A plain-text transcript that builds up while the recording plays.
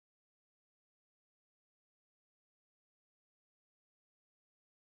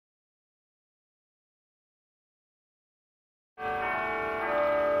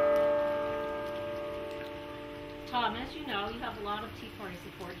Tom, as you know, you have a lot of Tea Party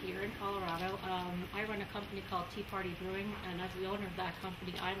support here in Colorado. I run a company called Party Brewing, and as the owner of that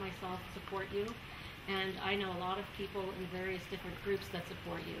company, I myself support you. And I know a lot of people in various different groups that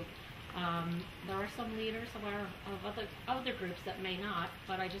support you. There are some leaders of other groups that may not,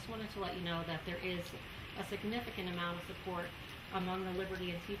 but I just wanted to let you know that there is a significant amount of support among the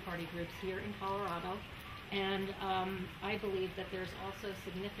Liberty and Tea Party groups here in Colorado. And I believe that there's also a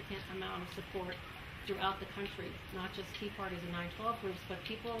significant amount of support throughout the country, not just Tea Parties and 912 groups, but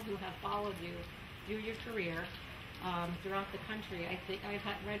people who have followed you through your career throughout the country. I think I've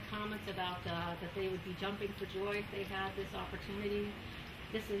read comments about that they would be jumping for joy if they had this opportunity.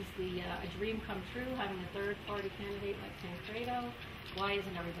 This is a dream come true, having a third-party candidate like Tancredo. Why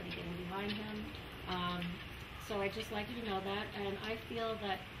isn't everybody getting behind him? So I'd just like you to know that, and I feel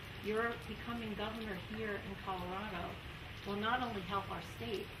that your becoming governor here in Colorado will not only help our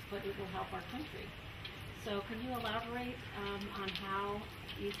state, but it will help our country. So can you elaborate on how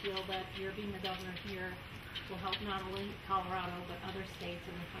you feel that your being the governor here will help not only Colorado, but other states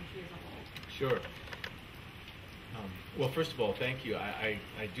and the country as a whole? Sure. Well, first of all, thank you. I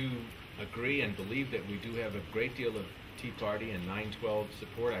do agree and believe that we do have a great deal of Tea Party and 912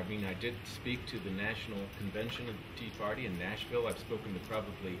 support. I mean, I did speak to the National Convention of the Tea Party in Nashville. I've spoken to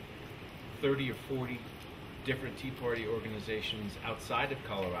probably 30 or 40 different Tea Party organizations outside of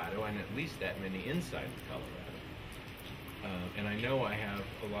Colorado, and at least that many inside of Colorado. And I know I have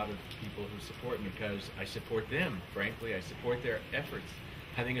a lot of people who support me because I support them, frankly. I support their efforts.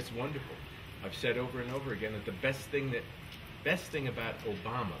 I think it's wonderful. I've said over and over again that the best thing about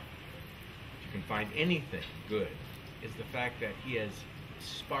Obama, if you can find anything good, is the fact that he has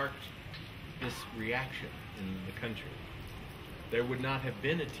sparked this reaction in the country. There would not have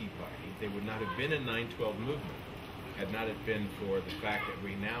been a Tea Party, there would not have been a 912 movement, had not it been for the fact that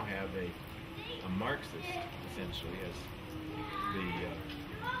we now have a Marxist, essentially,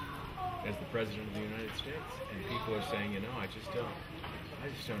 as the President of the United States. And people are saying, you know, I just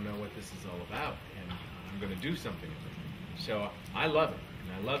don't know what this is all about, and I'm going to do something with it. So I love it,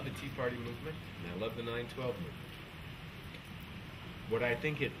 and I love the Tea Party movement, and I love the 912 movement. What I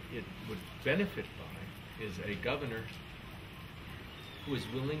think it would benefit by is a governor who is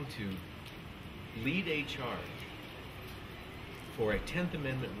willing to lead a charge for a 10th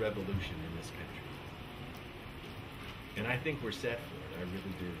Amendment revolution in this country. And I think we're set for it, I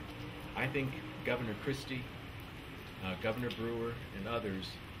really do. I think Governor Christie, Governor Brewer, and others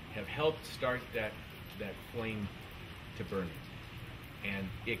have helped start that flame to burning. And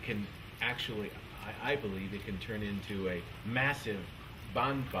it can actually, I believe, it can turn into a massive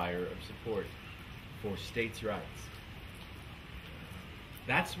bonfire of support for states' rights.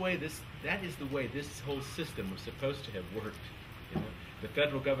 That is the way this whole system was supposed to have worked. You know? The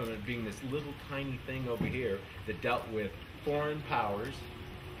federal government being this little tiny thing over here that dealt with foreign powers,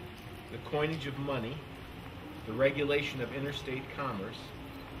 the coinage of money, the regulation of interstate commerce,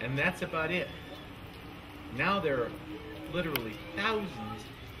 and that's about it. Now there are literally thousands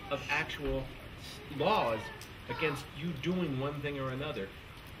of actual laws against you doing one thing or another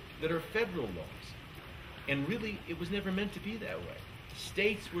that are federal laws. And really, it was never meant to be that way.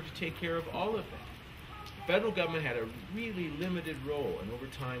 States were to take care of all of that. The federal government had a really limited role, and over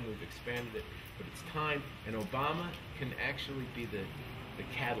time we've expanded it. But it's time, and Obama can actually be the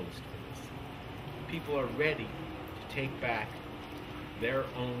catalyst for this. People are ready to take back their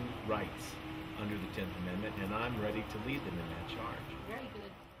own rights under the 10th Amendment, and I'm ready to lead them in that charge. Very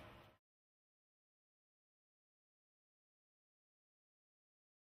good.